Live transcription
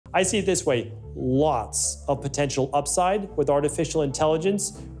I see it this way, lots of potential upside with artificial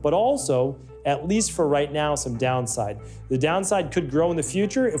intelligence, but also, at least for right now, some downside. The downside could grow in the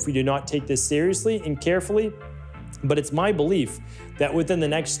future if we do not take this seriously and carefully, but it's my belief that within the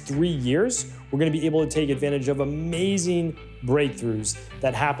next 3 years, we're gonna be able to take advantage of amazing breakthroughs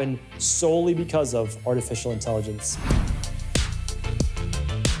that happen solely because of artificial intelligence.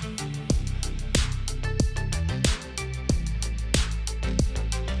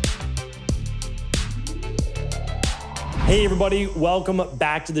 Hey everybody, welcome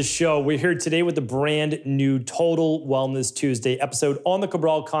back to the show. We're here today with the brand new Total Wellness Tuesday episode on the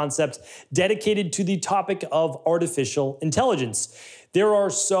Cabral concept dedicated to the topic of artificial intelligence. There are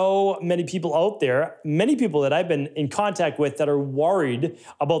so many people out there, many people that I've been in contact with that are worried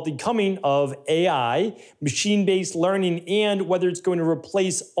about the coming of AI, machine-based learning, and whether it's going to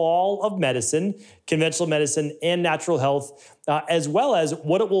replace all of medicine, conventional medicine, and natural health, as well as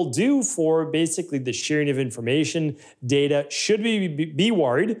what it will do for basically the sharing of information, data. Should we be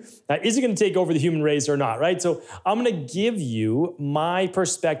worried? Is it going to take over the human race or not, right? So I'm going to give you my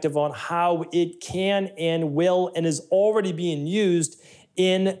perspective on how it can and will and is already being used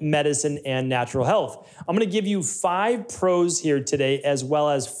in medicine and natural health. I'm going to give you 5 pros here today, as well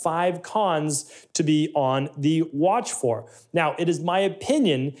as 5 cons to be on the watch for. Now, it is my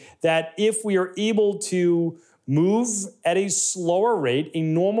opinion that if we are able to move at a slower rate, a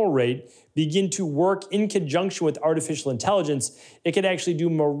normal rate, begin to work in conjunction with artificial intelligence, it can actually do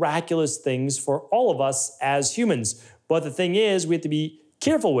miraculous things for all of us as humans. But the thing is, we have to be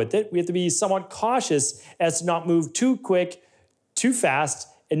careful with it. We have to be somewhat cautious as to not move too quick, too fast,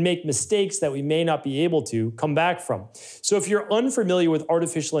 and make mistakes that we may not be able to come back from. So if you're unfamiliar with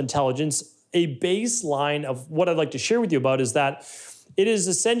artificial intelligence, a baseline of what I'd like to share with you about is that it is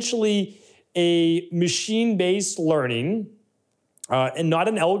essentially a machine-based learning and not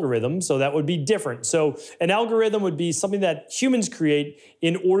an algorithm, so that would be different. So an algorithm would be something that humans create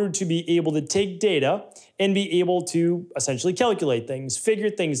in order to be able to take data and be able to essentially calculate things, figure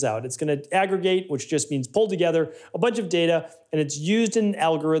things out. It's going to aggregate, which just means pull together a bunch of data, and it's used in an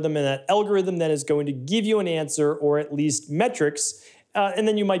algorithm, and that algorithm then is going to give you an answer or at least metrics, and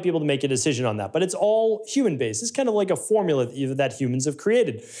then you might be able to make a decision on that. But it's all human-based. It's kind of like a formula that humans have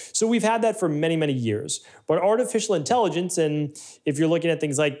created. So we've had that for many, many years. But artificial intelligence, and if you're looking at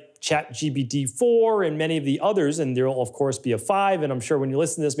things like ChatGPT-4 and many of the others, and there will of course be a 5, and I'm sure when you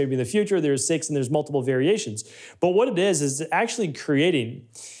listen to this, maybe in the future, there's 6 and there's multiple variations. But what it is actually creating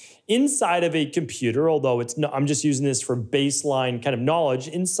inside of a computer, although it's not, I'm just using this for baseline kind of knowledge,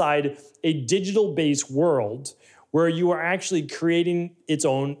 inside a digital-based world, where you are actually creating its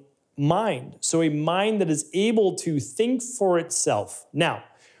own mind. So a mind that is able to think for itself. Now,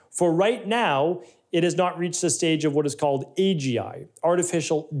 for right now, it has not reached the stage of what is called AGI,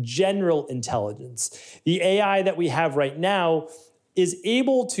 artificial general intelligence. The AI that we have right now is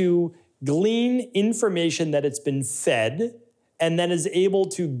able to glean information that it's been fed and then is able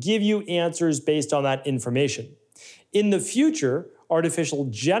to give you answers based on that information. In the future, artificial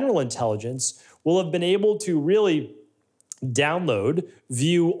general intelligence will have been able to really download,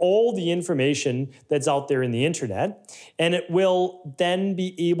 view all the information that's out there in the internet, and it will then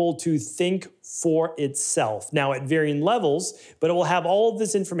be able to think for itself. Now at varying levels, but it will have all of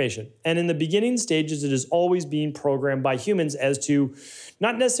this information. And in the beginning stages, it is always being programmed by humans as to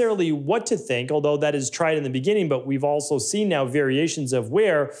not necessarily what to think, although that is tried in the beginning, but we've also seen now variations of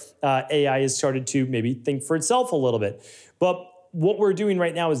where AI has started to maybe think for itself a little bit. But what we're doing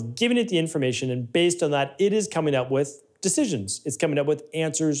right now is giving it the information, and based on that, it is coming up with decisions. It's coming up with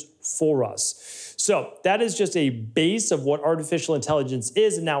answers for us. So that is just a base of what artificial intelligence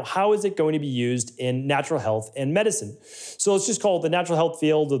is, and now how is it going to be used in natural health and medicine? So let's just call it the natural health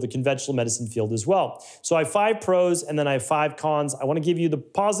field or the conventional medicine field as well. So I have 5 pros and then I have 5 cons. I want to give you the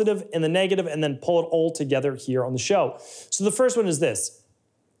positive and the negative and then pull it all together here on the show. So the first one is this,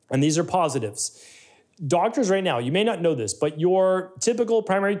 and these are positives. Doctors right now, you may not know this, but your typical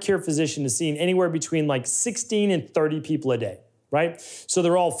primary care physician is seeing anywhere between like 16 and 30 people a day, right? So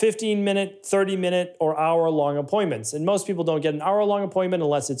they're all 15-minute, 30-minute, or hour-long appointments. And most people don't get an hour-long appointment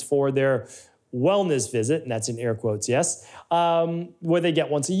unless it's for their wellness visit, and that's in air quotes, yes, where they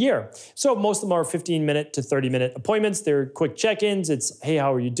get once a year. So most of them are 15-minute to 30-minute appointments. They're quick check-ins. It's, hey,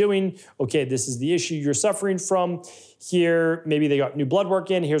 how are you doing? Okay, this is the issue you're suffering from. Here, maybe they got new blood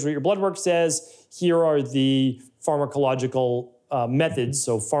work in. Here's what your blood work says. Here are the pharmacological methods,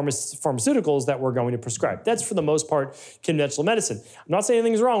 so pharmaceuticals that we're going to prescribe. That's for the most part conventional medicine. I'm not saying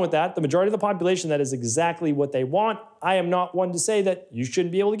anything's wrong with that. The majority of the population, that is exactly what they want. I am not one to say that you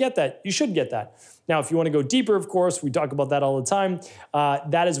shouldn't be able to get that. You should get that. Now, if you want to go deeper, of course, we talk about that all the time.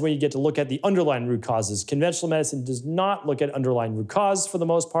 That is when you get to look at the underlying root causes. Conventional medicine does not look at underlying root cause for the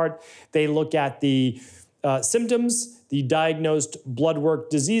most part. They look at the symptoms, the diagnosed blood work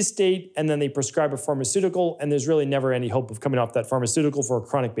disease state, and then they prescribe a pharmaceutical, and there's really never any hope of coming off that pharmaceutical for a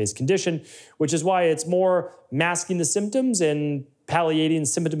chronic-based condition, which is why it's more masking the symptoms and palliating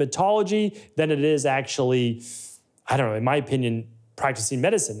symptomatology than it is actually, I don't know, in my opinion, practicing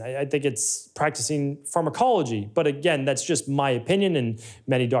medicine. I think it's practicing pharmacology. But again, that's just my opinion, and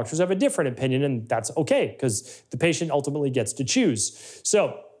many doctors have a different opinion, and that's okay, because the patient ultimately gets to choose.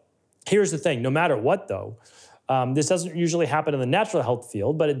 So here's the thing, no matter what though, this doesn't usually happen in the natural health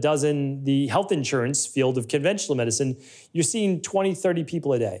field, but it does in the health insurance field of conventional medicine. You're seeing 20, 30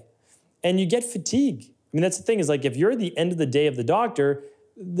 people a day, and you get fatigue. I mean, that's the thing, is like, if you're at the end of the day of the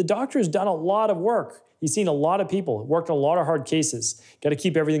doctor's done a lot of work. He's seen a lot of people, worked on a lot of hard cases, got to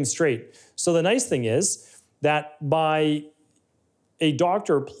keep everything straight. So the nice thing is that by a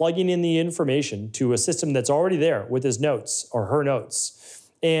doctor plugging in the information to a system that's already there with his notes or her notes,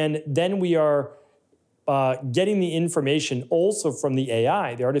 and then we are getting the information also from the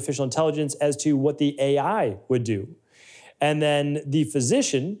AI, the artificial intelligence, as to what the AI would do. And then the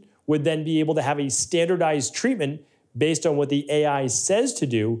physician would then be able to have a standardized treatment based on what the AI says to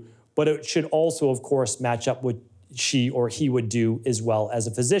do, but it should also, of course, match up what she or he would do as well as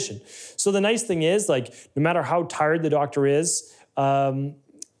a physician. So the nice thing is, like, no matter how tired the doctor is,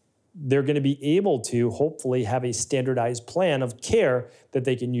 they're going to be able to hopefully have a standardized plan of care that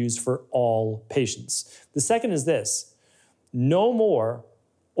they can use for all patients. The second is this: no more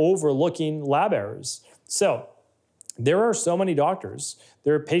overlooking lab errors. So there are so many doctors,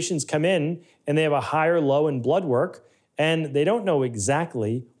 there are patients come in and they have a high or low in blood work, and they don't know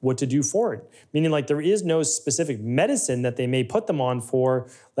exactly what to do for it. Meaning, like, there is no specific medicine that they may put them on for,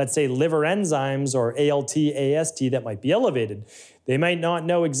 let's say, liver enzymes or ALT, AST that might be elevated. They might not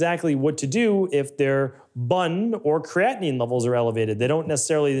know exactly what to do if their BUN or creatinine levels are elevated. They don't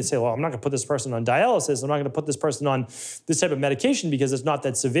necessarily say, well, I'm not going to put this person on dialysis. I'm not going to put this person on this type of medication because it's not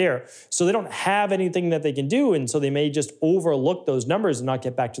that severe. So they don't have anything that they can do, and so they may just overlook those numbers and not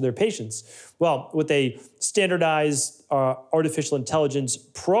get back to their patients. Well, with a standardized artificial intelligence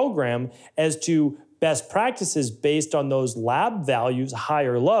program as to best practices based on those lab values, high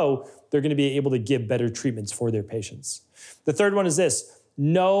or low, they're going to be able to give better treatments for their patients. The third one is this: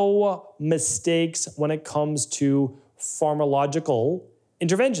 no mistakes when it comes to pharmacological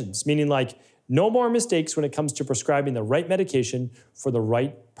interventions, meaning, like, no more mistakes when it comes to prescribing the right medication for the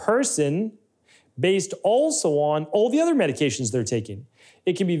right person based also on all the other medications they're taking.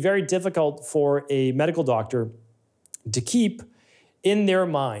 It can be very difficult for a medical doctor to keep in their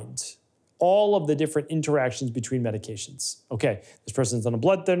mind all of the different interactions between medications. Okay, this person's on a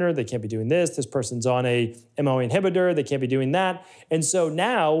blood thinner, they can't be doing this. This person's on a MOA inhibitor, they can't be doing that. And so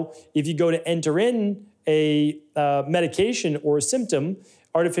now, if you go to enter in a medication or a symptom,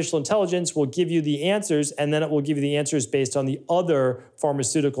 artificial intelligence will give you the answers, and then it will give you the answers based on the other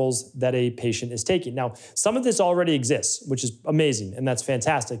pharmaceuticals that a patient is taking. Now, some of this already exists, which is amazing, and that's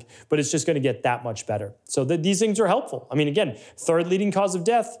fantastic, but it's just going to get that much better. So these things are helpful. I mean, again, third leading cause of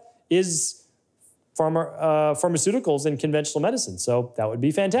death is pharmaceuticals in conventional medicine. So that would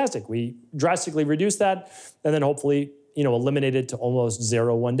be fantastic. We drastically reduce that, and then hopefully, eliminate it to almost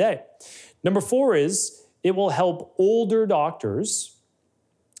zero one day. Number 4 is it will help older doctors,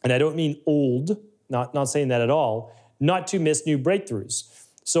 and I don't mean old, not saying that at all, not to miss new breakthroughs.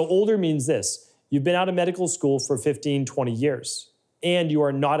 So older means this: you've been out of medical school for 15, 20 years, and you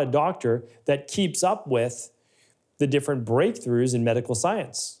are not a doctor that keeps up with the different breakthroughs in medical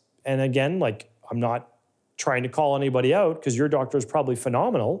science. And again, like, I'm not trying to call anybody out because your doctor is probably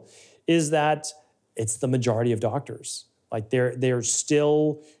phenomenal, is that it's the majority of doctors. Like, they're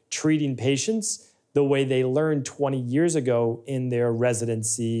still treating patients the way they learned 20 years ago in their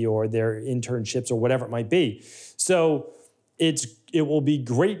residency or their internships or whatever it might be. So it will be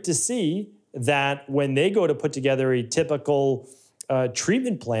great to see that when they go to put together a typical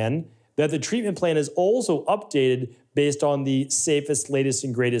treatment plan, that the treatment plan is also updated based on the safest, latest,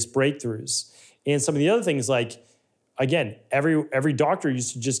 and greatest breakthroughs. And some of the other things, like, again, every doctor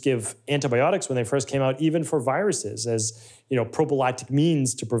used to just give antibiotics when they first came out, even for viruses, as prophylactic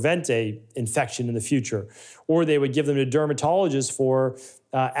means to prevent a infection in the future. Or they would give them to dermatologists for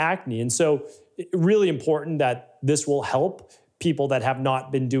acne. And so really important that this will help people that have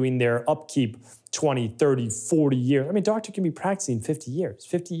not been doing their upkeep 20, 30, 40 years. I mean, doctor can be practicing 50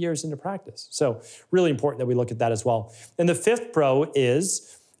 years into practice. So really important that we look at that as well. And the fifth pro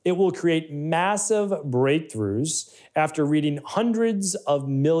is it will create massive breakthroughs after reading hundreds of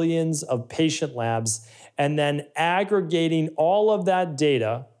millions of patient labs and then aggregating all of that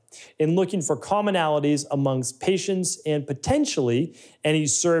data and looking for commonalities amongst patients and potentially any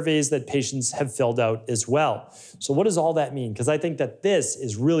surveys that patients have filled out as well. So what does all that mean? Because I think that this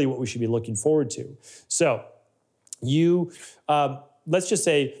is really what we should be looking forward to. So let's just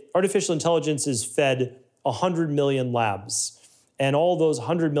say artificial intelligence is fed 100 million labs. And all those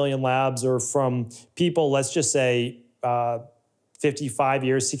 100 million labs are from people, let's just say 55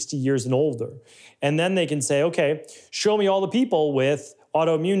 years, 60 years and older. And then they can say, okay, show me all the people with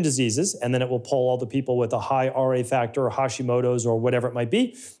autoimmune diseases, and then it will pull all the people with a high RA factor or Hashimoto's or whatever it might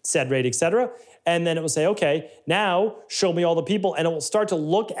be, SED rate, et cetera. And then it will say, okay, now show me all the people, and it will start to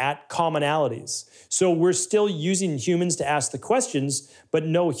look at commonalities. So we're still using humans to ask the questions, but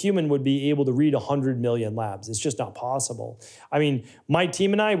no human would be able to read 100 million labs. It's just not possible. I mean, my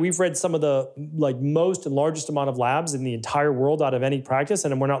team and I, we've read some of the most and largest amount of labs in the entire world out of any practice,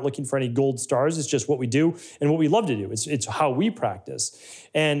 and we're not looking for any gold stars. It's just what we do and what we love to do. It's how we practice.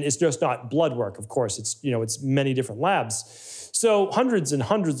 And it's just not blood work, of course. It's many different labs. So hundreds and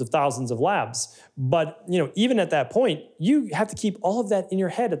hundreds of thousands of labs. But even at that point, you have to keep all of that in your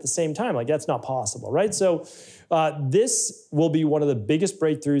head at the same time. Like, that's not possible, right? So this will be one of the biggest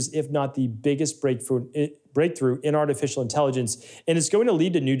breakthroughs, if not the biggest breakthrough in artificial intelligence. And it's going to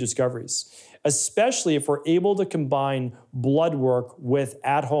lead to new discoveries, especially if we're able to combine blood work with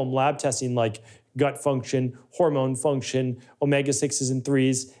at-home lab testing like gut function, hormone function, omega-6s and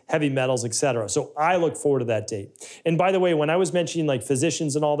 3s, heavy metals, et cetera. So I look forward to that date. And by the way, when I was mentioning like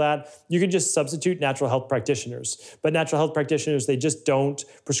physicians and all that, you can just substitute natural health practitioners. But natural health practitioners, they just don't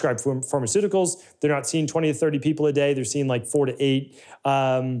prescribe pharmaceuticals. They're not seeing 20 to 30 people a day. They're seeing like 4 to 8.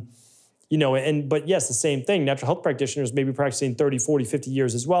 But yes, the same thing. Natural health practitioners may be practicing 30, 40, 50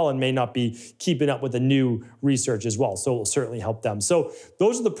 years as well and may not be keeping up with the new research as well. So it will certainly help them. So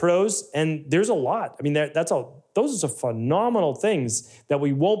those are the pros, and there's a lot. I mean, those are phenomenal things that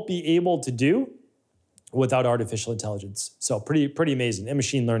we won't be able to do without artificial intelligence. So pretty amazing. And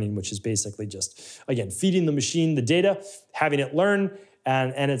machine learning, which is basically just, again, feeding the machine the data, having it learn,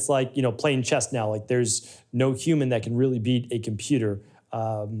 and it's like, playing chess now. Like, there's no human that can really beat a computer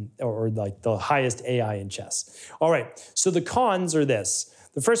or like the highest AI in chess. All right, so the cons are this.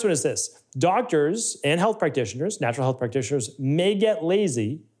 The first one is this. Doctors and health practitioners, natural health practitioners, may get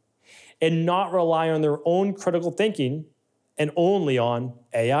lazy and not rely on their own critical thinking and only on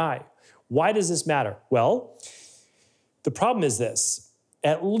AI. Why does this matter? Well, the problem is this.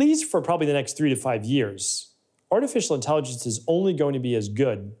 At least for probably the next 3 to 5 years, artificial intelligence is only going to be as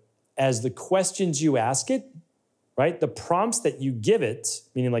good as the questions you ask it, right? The prompts that you give it,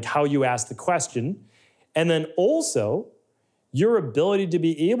 meaning like how you ask the question, and then also your ability to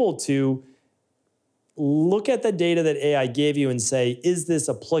be able to look at the data that AI gave you and say, is this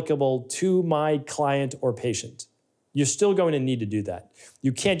applicable to my client or patient? You're still going to need to do that.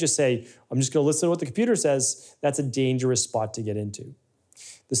 You can't just say, I'm just going to listen to what the computer says. That's a dangerous spot to get into.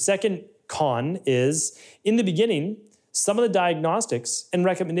 The second con is, in the beginning, some of the diagnostics and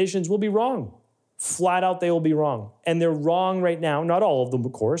recommendations will be wrong. Flat out, they will be wrong. And they're wrong right now. Not all of them,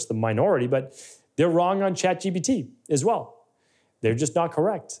 of course, the minority, but they're wrong on ChatGPT as well. They're just not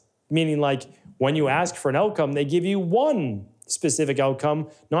correct. Meaning, like, when you ask for an outcome, they give you one specific outcome,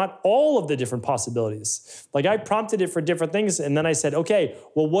 not all of the different possibilities. Like, I prompted it for different things, and then I said, okay,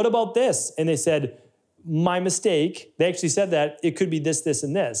 well, what about this? And they said, my mistake. They actually said that it could be this, this,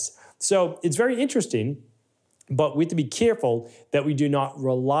 and this. So it's very interesting, but we have to be careful that we do not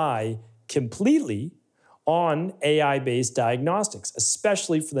rely completely on AI-based diagnostics,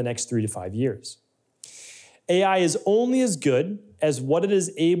 especially for the next 3 to 5 years. AI is only as good as what it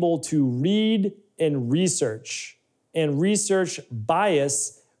is able to read and research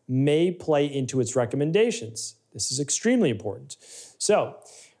bias may play into its recommendations. This is extremely important. So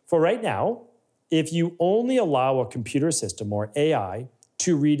for right now, if you only allow a computer system or AI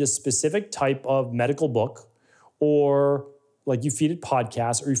to read a specific type of medical book, or like you feed it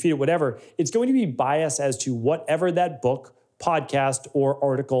podcasts or you feed it whatever, it's going to be biased as to whatever that book, podcast, or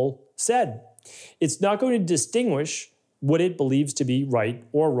article said. It's not going to distinguish what it believes to be right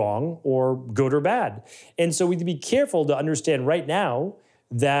or wrong or good or bad. And so we need to be careful to understand right now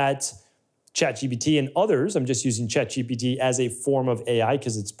that ChatGPT and others, I'm just using ChatGPT as a form of AI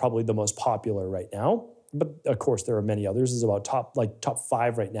because it's probably the most popular right now. But of course, there are many others. It's about top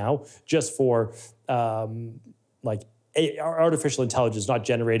 5 right now, just for artificial intelligence, not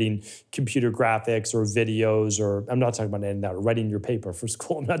generating computer graphics or videos, or I'm not talking about any of that, or writing your paper for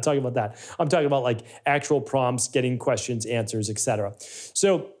school. I'm not talking about that. I'm talking about like actual prompts, getting questions, answers, etc.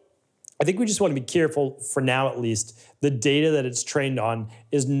 So I think we just want to be careful for now, at least. The data that it's trained on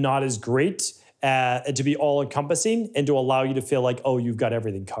is not as great to be all encompassing and to allow you to feel like, oh, you've got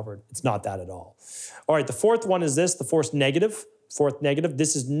everything covered. It's not that at all. All right, the fourth one is this, the fourth negative.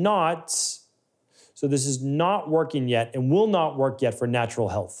 This is not working yet and will not work yet for natural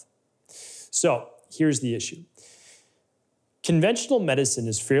health. So here's the issue. Conventional medicine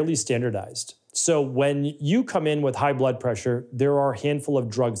is fairly standardized. So when you come in with high blood pressure, there are a handful of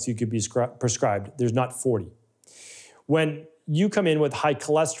drugs you could be prescribed. There's not 40. When you come in with high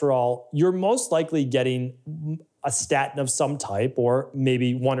cholesterol, you're most likely getting a statin of some type or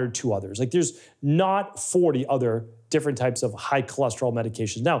maybe one or two others. Like there's not 40 other different types of high cholesterol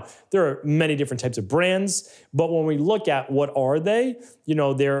medications. Now, there are many different types of brands, but when we look at what are they,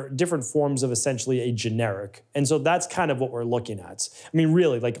 they're different forms of essentially a generic. And so that's kind of what we're looking at. I mean,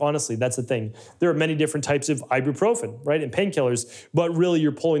 really, like honestly, that's the thing. There are many different types of ibuprofen, right, and painkillers, but really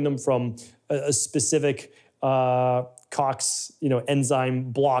you're pulling them from a specific COX,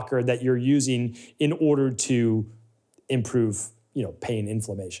 enzyme blocker that you're using in order to improve, pain,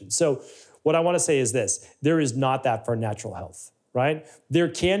 inflammation. So what I want to say is this, there is not that for natural health, right? There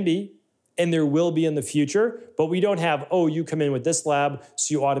can be, and there will be in the future, but we don't have, oh, you come in with this lab,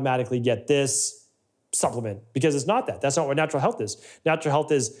 so you automatically get this supplement, because it's not that. That's not what natural health is. Natural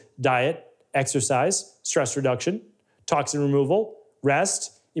health is diet, exercise, stress reduction, toxin removal,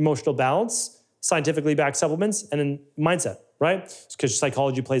 rest, emotional balance, scientifically backed supplements, and then mindset, right? Because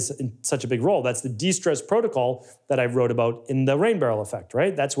psychology plays such a big role. That's the de-stress protocol that I wrote about in the rain barrel effect,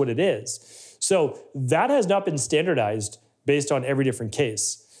 right? That's what it is. So that has not been standardized based on every different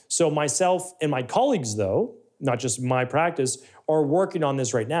case. So myself and my colleagues, though, not just my practice, are working on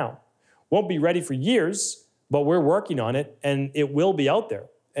this right now. Won't be ready for years, but we're working on it, and it will be out there.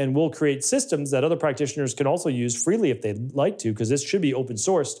 And we'll create systems that other practitioners can also use freely if they'd like to, because this should be open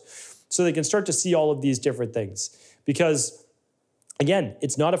sourced, so they can start to see all of these different things. Because, again,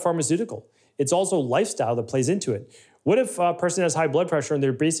 it's not a pharmaceutical. It's also lifestyle that plays into it. What if a person has high blood pressure and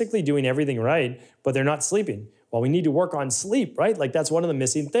they're basically doing everything right, but they're not sleeping? Well, we need to work on sleep, right? Like that's one of the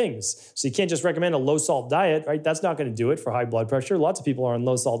missing things. So you can't just recommend a low-salt diet, right? That's not going to do it for high blood pressure. Lots of people are on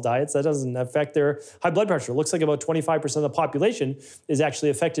low-salt diets. That doesn't affect their high blood pressure. It looks like about 25% of the population is actually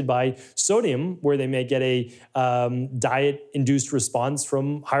affected by sodium, where they may get a diet-induced response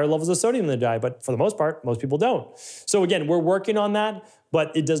from higher levels of sodium in the diet. But for the most part, most people don't. So again, we're working on that,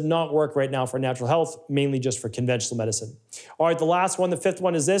 but it does not work right now for natural health, mainly just for conventional medicine. All right, the last one, the fifth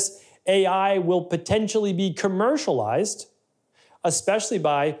one is this. AI will potentially be commercialized, especially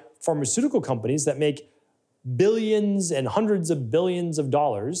by pharmaceutical companies that make billions and hundreds of billions of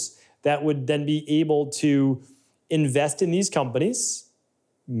dollars that would then be able to invest in these companies.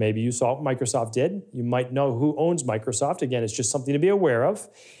 Maybe you saw what Microsoft did. You might know who owns Microsoft. Again, it's just something to be aware of.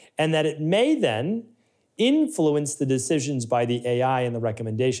 And that it may then influence the decisions by the AI and the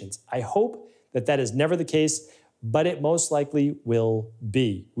recommendations. I hope that that is never the case, but it most likely will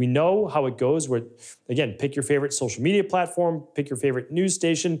be. We know how it goes. Again, pick your favorite social media platform, pick your favorite news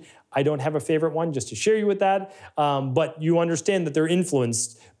station. I don't have a favorite one, just to share you with that. But you understand that they're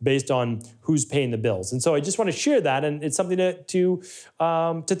influenced based on who's paying the bills. And so I just want to share that, and it's something to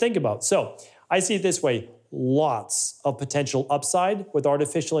think about. So I see it this way, lots of potential upside with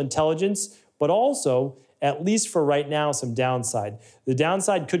artificial intelligence, but also, at least for right now, some downside. The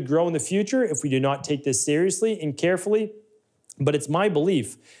downside could grow in the future if we do not take this seriously and carefully, but it's my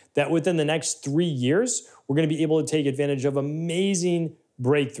belief that within the next 3 years, we're going to be able to take advantage of amazing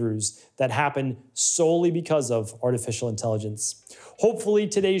breakthroughs that happen solely because of artificial intelligence. Hopefully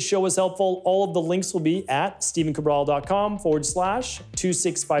today's show was helpful. All of the links will be at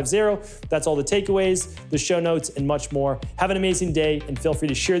stephencabral.com/2650. That's all the takeaways, the show notes, and much more. Have an amazing day, and feel free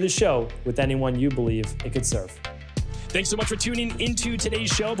to share the show with anyone you believe it could serve. Thanks so much for tuning into today's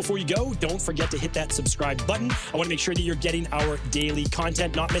show. Before you go, don't forget to hit that subscribe button. I want to make sure that you're getting our daily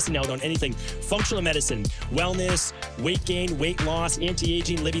content, not missing out on anything. Functional medicine, wellness, weight gain, weight loss,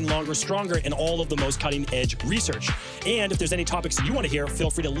 anti-aging, living longer, stronger, and all of the most cutting-edge research. And if there's any topics you want to hear, feel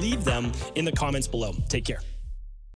free to leave them in the comments below. Take care.